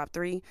not in your top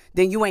 3,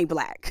 then you ain't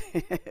black.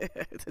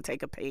 To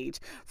take a page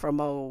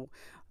from old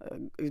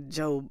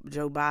Joe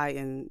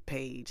Biden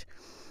page.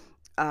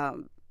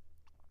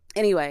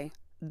 Anyway,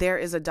 there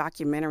is a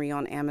documentary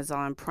on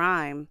Amazon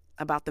Prime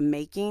about the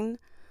making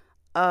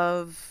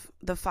of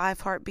The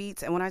Five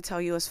Heartbeats, and when I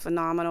tell you it's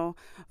phenomenal,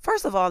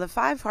 first of all, The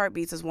Five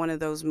Heartbeats is one of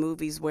those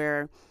movies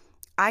where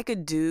I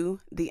could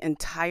do the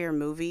entire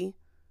movie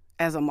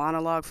as a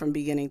monologue from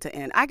beginning to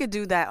end. I could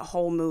do that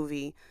whole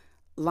movie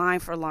line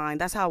for line.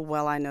 That's how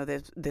well I know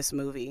this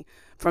movie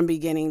from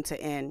beginning to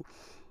end.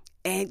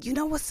 And you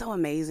know what's so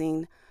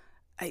amazing?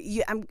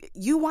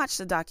 You watch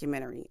the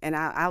documentary, and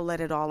I'll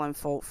let it all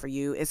unfold for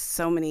you. It's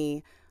so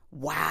many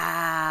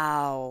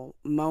wow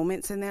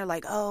moments in there,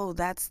 like, oh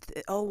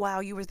wow,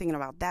 you were thinking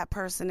about that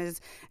person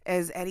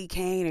as Eddie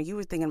Kane, or you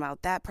were thinking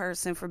about that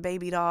person for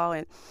Baby Doll,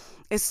 and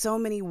it's so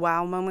many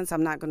wow moments.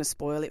 I'm not going to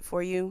spoil it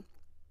for you,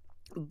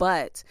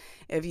 but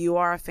if you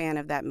are a fan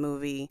of that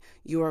movie,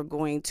 you are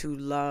going to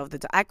love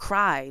I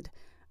cried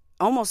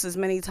almost as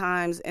many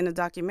times in the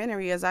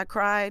documentary as I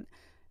cried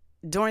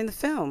during the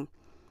film.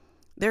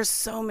 There's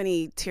so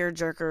many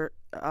tearjerker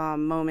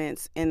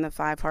moments in The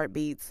Five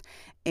Heartbeats,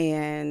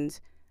 and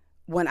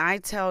when I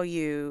tell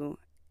you,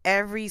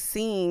 every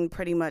scene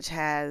pretty much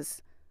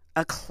has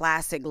a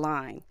classic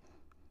line.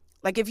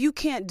 Like, if you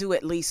can't do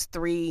at least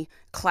 3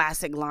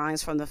 classic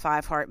lines from The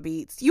Five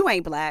Heartbeats, you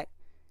ain't black.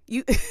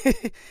 You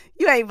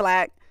you ain't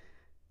black.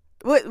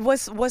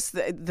 What's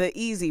the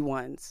easy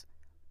ones?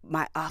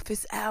 My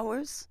office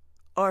hours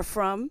are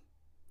from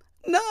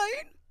 9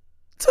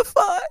 to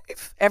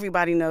 5.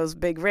 Everybody knows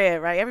Big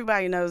Red, right?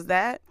 Everybody knows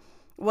that.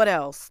 What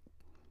else?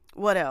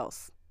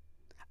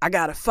 I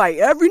gotta fight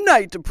every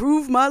night to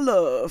prove my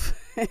love.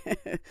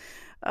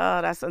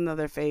 Oh, that's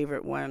another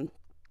favorite one.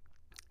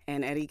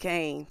 And Eddie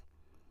Kane,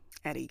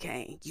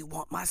 you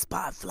want my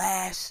spot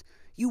flash?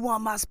 You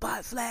want my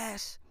spot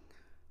flash?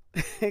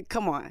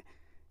 Come on,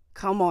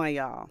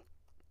 y'all.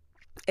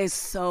 It's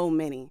so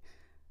many.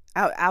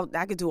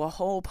 I could do a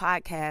whole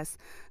podcast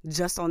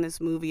just on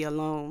this movie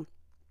alone.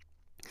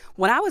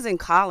 When I was in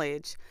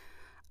college,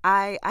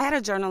 I had a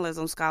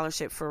journalism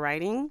scholarship for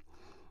writing,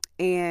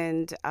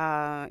 and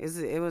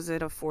it was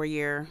at a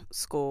 4-year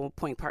school,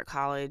 Point Park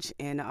College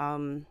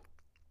in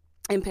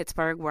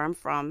Pittsburgh, where I'm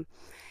from.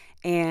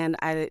 And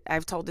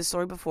I've told this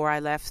story before. I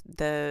left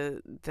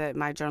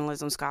my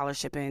journalism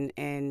scholarship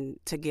and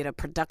to get a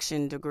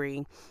production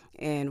degree,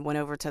 and went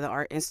over to the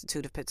Art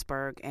Institute of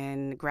Pittsburgh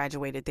and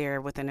graduated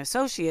there with an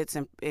associate's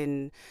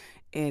in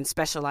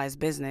specialized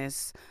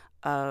business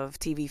of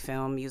TV,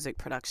 film, music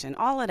production,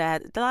 all of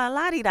that,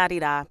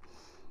 la-di-da-di-da,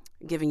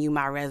 giving you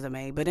my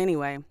resume. But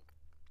anyway,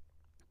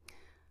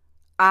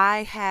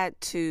 I had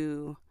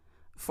to,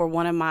 for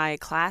one of my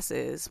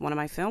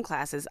film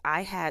classes,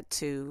 I had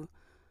to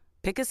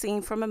pick a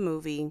scene from a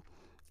movie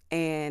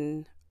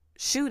and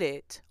shoot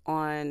it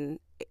on,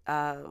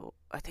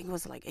 I think it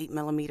was like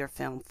 8mm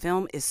film.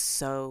 Film is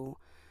so,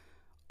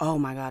 oh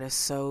my God, it's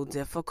so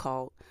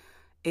difficult.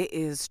 It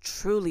is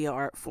truly an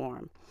art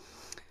form.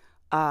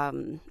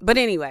 But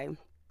anyway,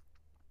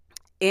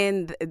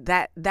 in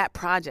that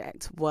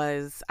project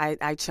was,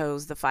 I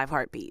chose The Five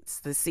Heartbeats,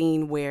 the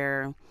scene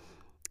where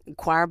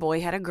Choir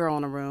Boy had a girl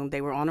in a room.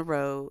 They were on the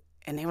road,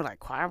 and they were like,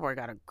 Choir Boy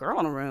got a girl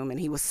in a room, and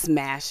he was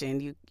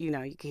smashing, you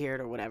know, you could hear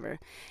it or whatever.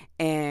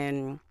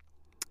 And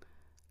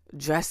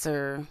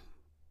Dresser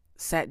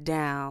sat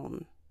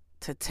down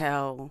to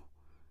tell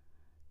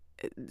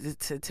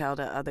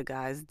the other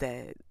guys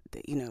that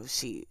you know,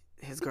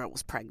 his girl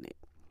was pregnant.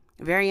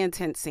 Very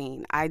intense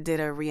scene. I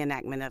did a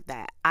reenactment of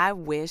that. I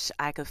wish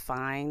I could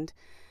find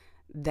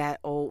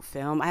that old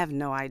film. I have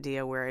no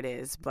idea where it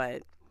is,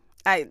 but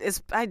I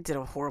did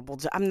a horrible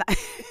job. I'm not.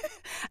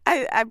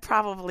 I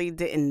probably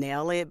didn't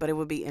nail it, but it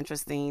would be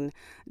interesting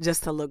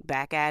just to look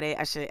back at it.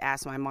 I should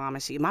ask my mom,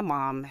 and my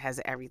mom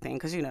has everything,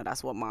 because you know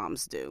that's what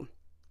moms do.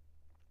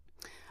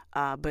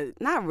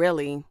 But not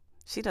really.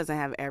 She doesn't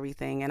have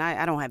everything, and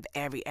I don't have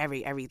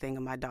everything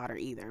of my daughter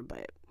either.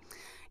 But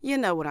You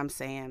know what I'm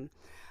saying.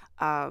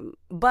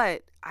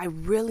 But I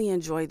really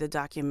enjoyed the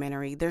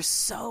documentary. There's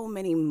so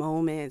many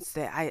moments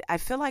that I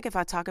feel like if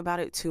I talk about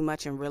it too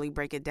much and really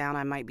break it down,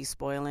 I might be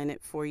spoiling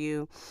it for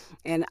you.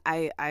 And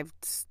I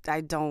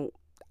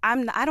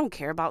don't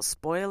care about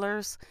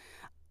spoilers.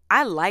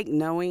 I like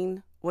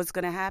knowing what's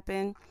going to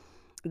happen.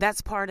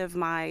 That's part of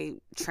my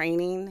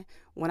training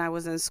when I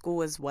was in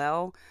school as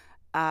well.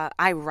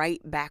 I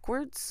write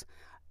backwards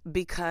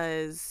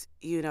because,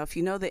 if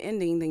you know the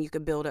ending, then you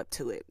could build up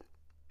to it.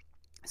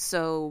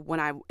 So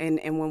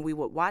when we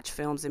would watch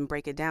films and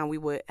break it down, we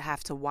would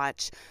have to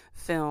watch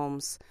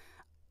films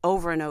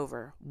over and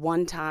over.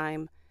 One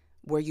time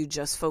where you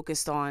just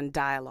focused on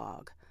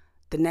dialogue.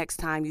 The next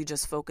time you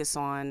just focus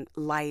on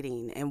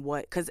lighting and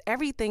because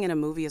everything in a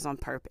movie is on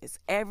purpose.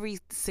 Every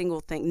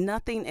single thing,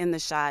 nothing in the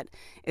shot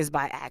is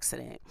by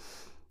accident.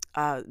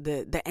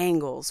 The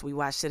angles, we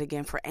watched it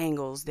again for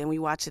angles. Then we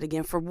watch it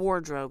again for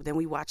wardrobe. Then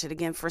we watch it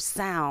again for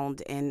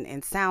sound and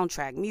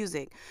soundtrack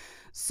music.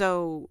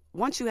 So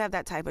once you have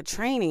that type of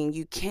training,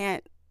 you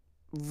can't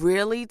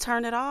really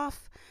turn it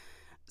off.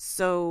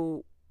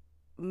 So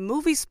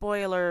movie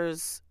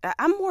spoilers,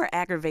 I'm more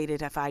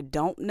aggravated if I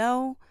don't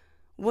know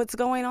what's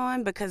going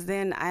on, because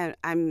then I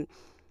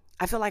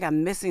feel like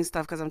I'm missing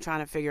stuff because I'm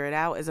trying to figure it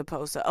out, as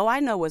opposed to, I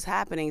know what's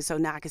happening, so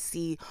now I can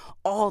see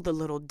all the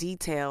little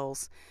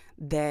details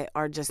that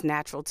are just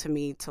natural to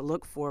me to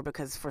look for,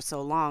 because for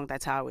so long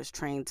that's how I was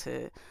trained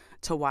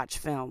to watch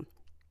film.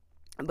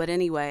 But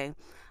anyway,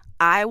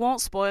 I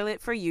won't spoil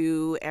it for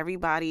you.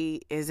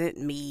 Everybody isn't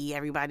me.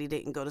 Everybody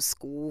didn't go to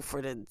school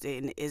and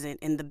isn't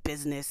in the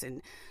business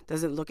and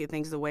doesn't look at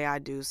things the way I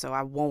do. So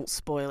I won't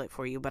spoil it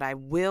for you. But I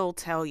will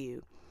tell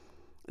you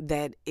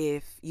that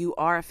if you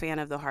are a fan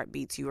of the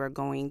Heartbeats, you are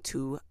going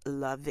to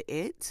love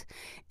it.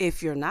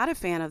 If you're not a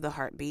fan of the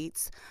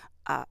Heartbeats,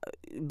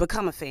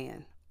 become a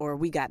fan, or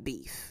we got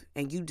beef.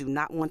 And you do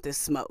not want this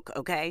smoke,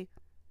 okay?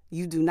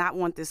 You do not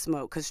want this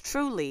smoke, because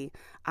truly,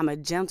 I'm a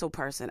gentle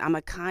person. I'm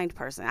a kind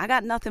person. I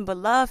got nothing but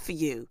love for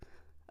you,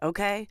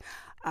 okay?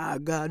 I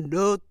got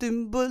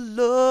nothing but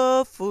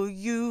love for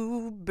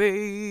you,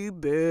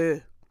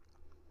 baby.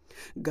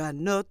 Got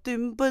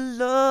nothing but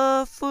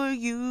love for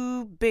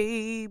you,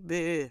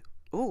 baby.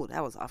 Oh,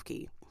 that was off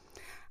key.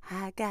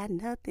 I got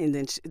nothing.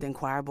 Then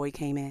Choir Boy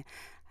came in.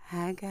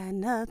 I got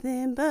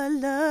nothing but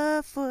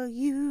love for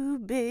you,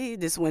 babe.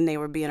 This when they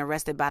were being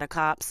arrested by the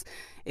cops.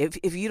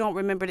 If you don't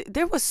remember,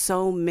 there was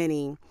so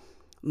many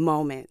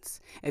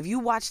moments. If you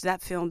watch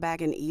that film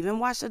back and even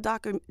watch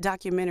the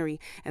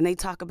documentary, and they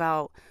talk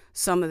about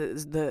some of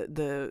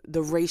the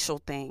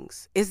racial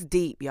things, it's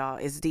deep, y'all.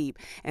 It's deep,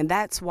 and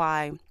that's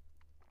why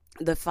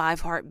the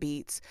Five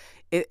Heartbeats.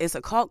 It's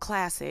a cult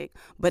classic,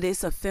 but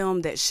it's a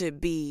film that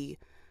should be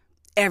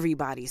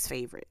everybody's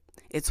favorite.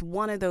 It's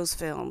one of those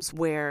films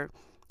where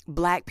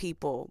Black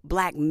people,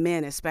 Black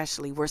men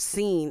especially, were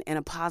seen in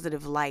a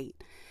positive light.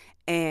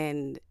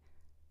 And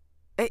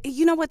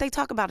you know what they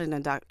talk about in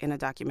a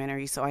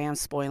documentary, so I am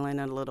spoiling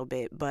a little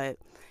bit, but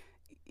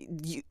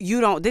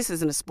you don't, this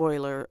isn't a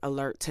spoiler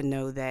alert to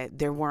know that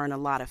there weren't a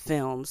lot of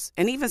films,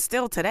 and even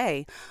still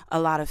today, a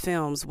lot of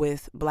films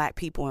with Black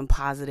people in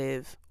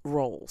positive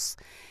roles.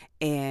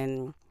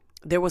 And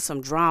there was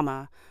some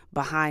drama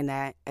behind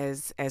that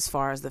as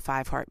far as the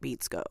Five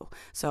Heartbeats go.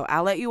 So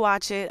I'll let you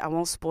watch it. I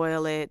won't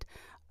spoil it.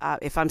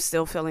 If I'm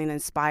still feeling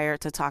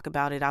inspired to talk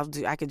about it,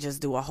 I could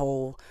just do a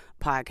whole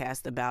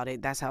podcast about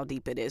it. That's how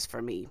deep it is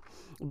for me.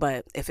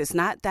 But if it's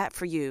not that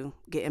for you,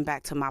 getting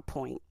back to my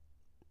point,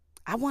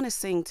 I want to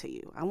sing to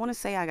you. I want to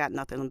say I got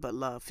nothing but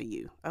love for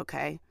you,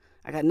 okay?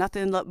 I got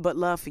nothing but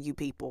love for you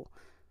people.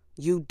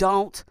 You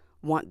don't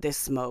want this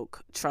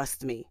smoke.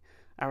 Trust me,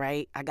 all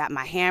right? I got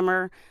my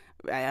hammer.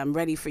 I'm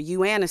ready for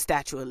you and a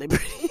Statue of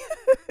Liberty.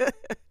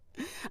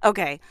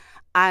 Okay,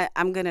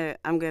 I'm gonna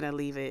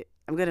leave it.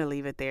 I'm going to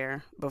leave it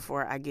there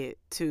before I get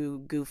too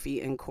goofy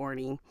and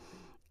corny.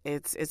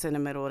 It's in the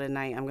middle of the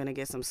night. I'm going to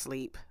get some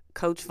sleep.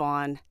 Coach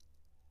Vaughn,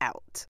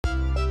 out.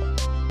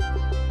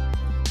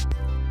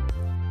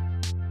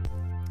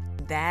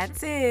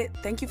 That's it.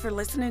 Thank you for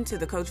listening to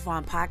the Coach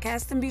Vaughn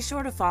podcast, and be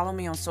sure to follow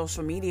me on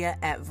social media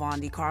at Vaughn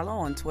DiCarlo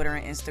on Twitter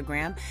and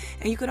Instagram.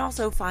 And you can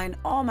also find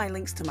all my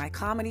links to my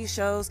comedy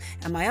shows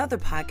and my other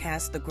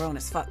podcast, the Grown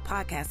as Fuck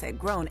podcast, at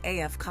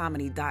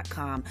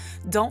grownafcomedy.com.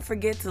 Don't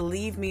forget to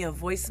leave me a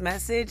voice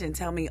message and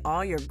tell me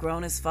all your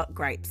grown as fuck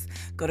gripes.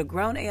 Go to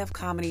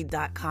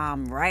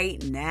grownafcomedy.com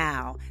right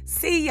now.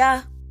 See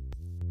ya.